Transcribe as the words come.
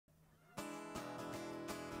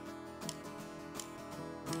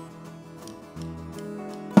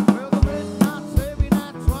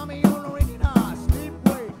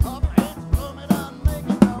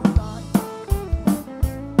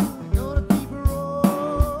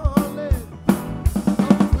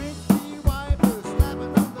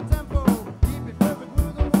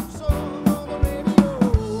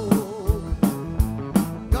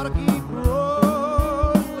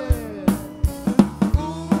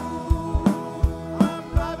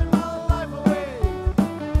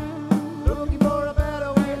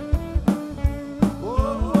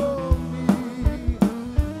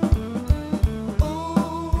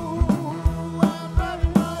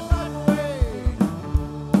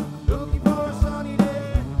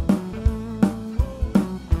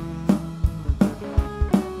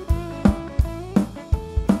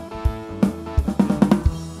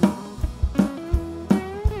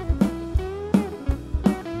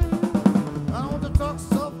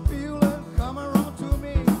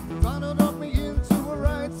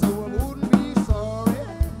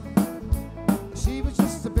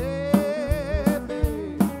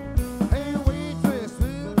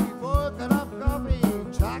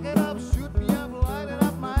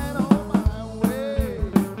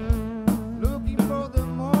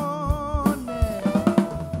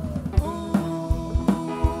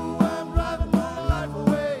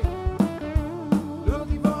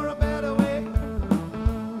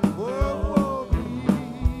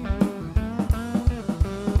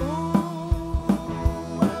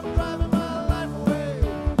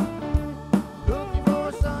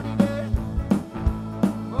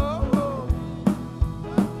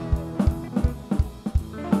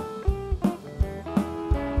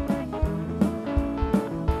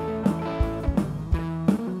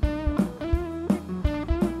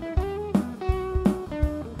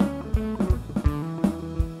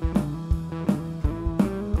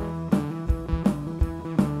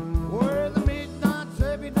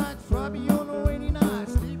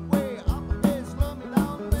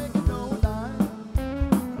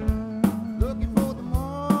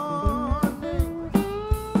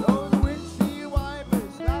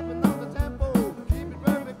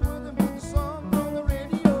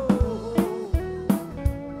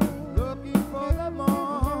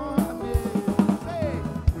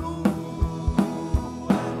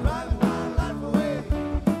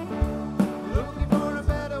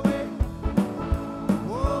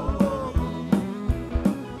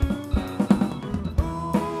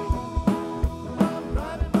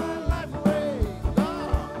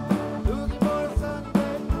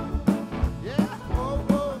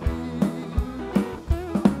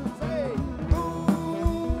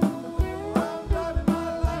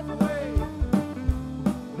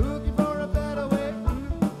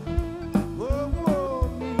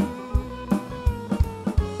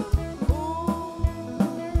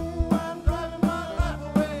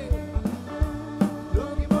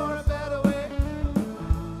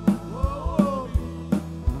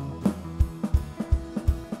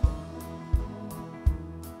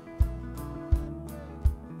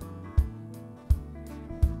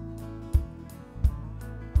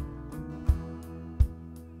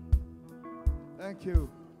Thank you.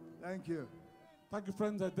 Thank you. Thank you,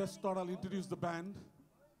 friends. I just thought I'll introduce the band.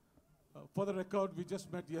 For the record, we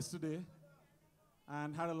just met yesterday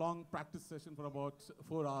and had a long practice session for about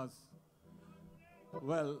 4 hours.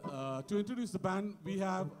 Well, to introduce the band, we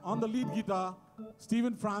have on the lead guitar,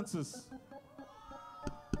 Stephen Francis,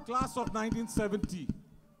 class of 1970.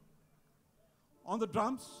 On the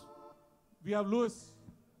drums, we have Louis,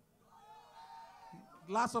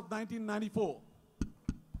 class of 1994.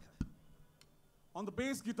 On the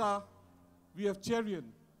bass guitar, we have Cherian,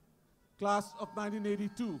 class of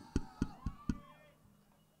 1982.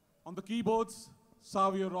 On the keyboards,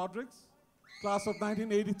 Xavier Rodriguez, class of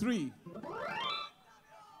 1983.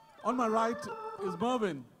 On my right is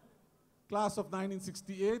Mervyn, class of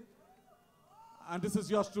 1968. And this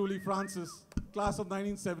is yours truly, Francis, class of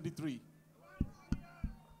 1973.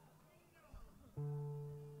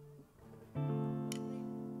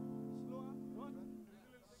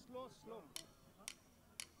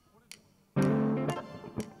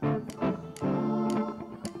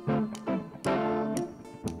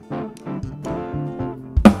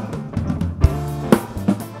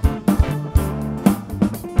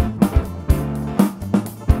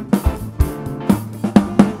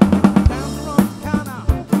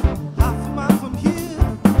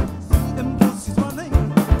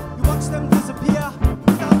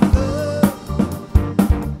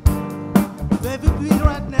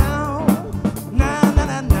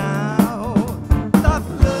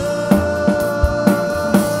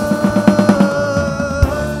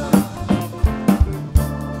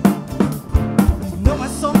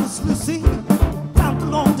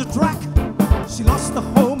 She lost the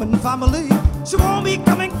home and family. She won't be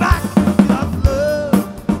coming back without love.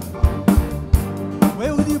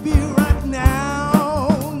 Where would you be right now?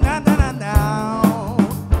 Na na na now.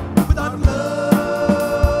 Without love.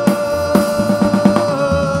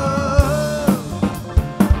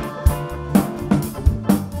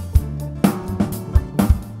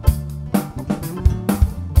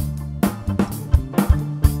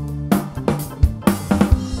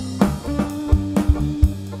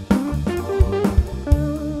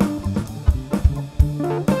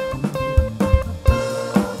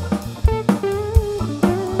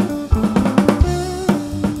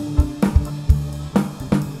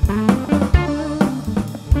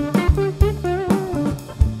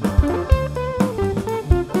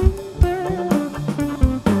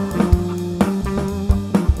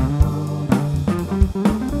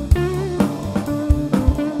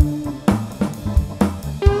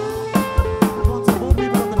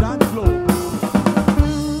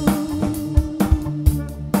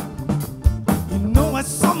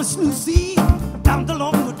 Miss Lucy, down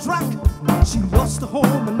along the track. She lost the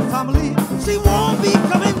home and family. She won't be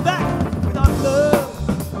coming back without love.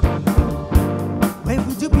 Where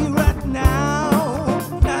would you be right now?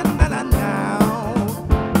 Na na na now.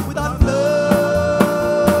 Without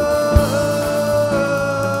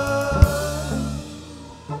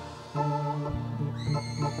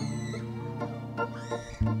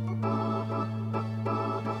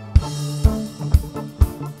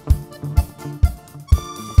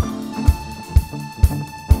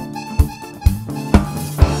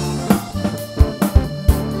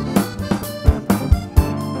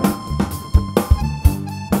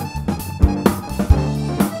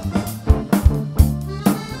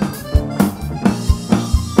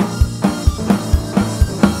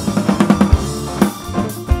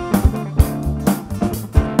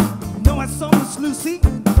Lucy,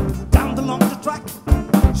 down along the track.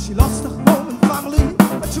 She lost her home and family,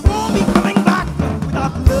 but she won't be coming back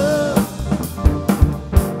without love.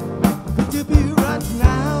 Could you be right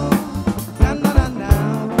now? Na na na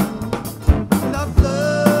now. Without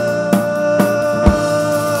love.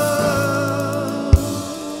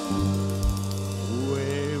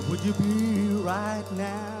 Where would you be right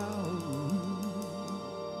now?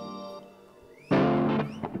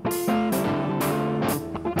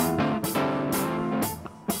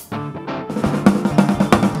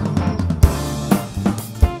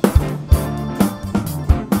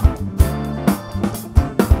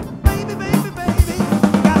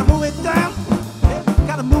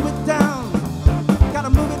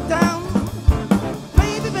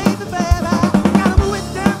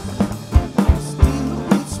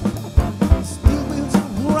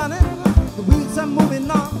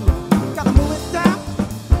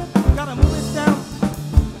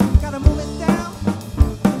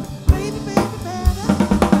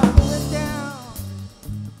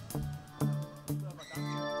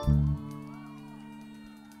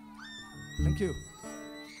 Thank you.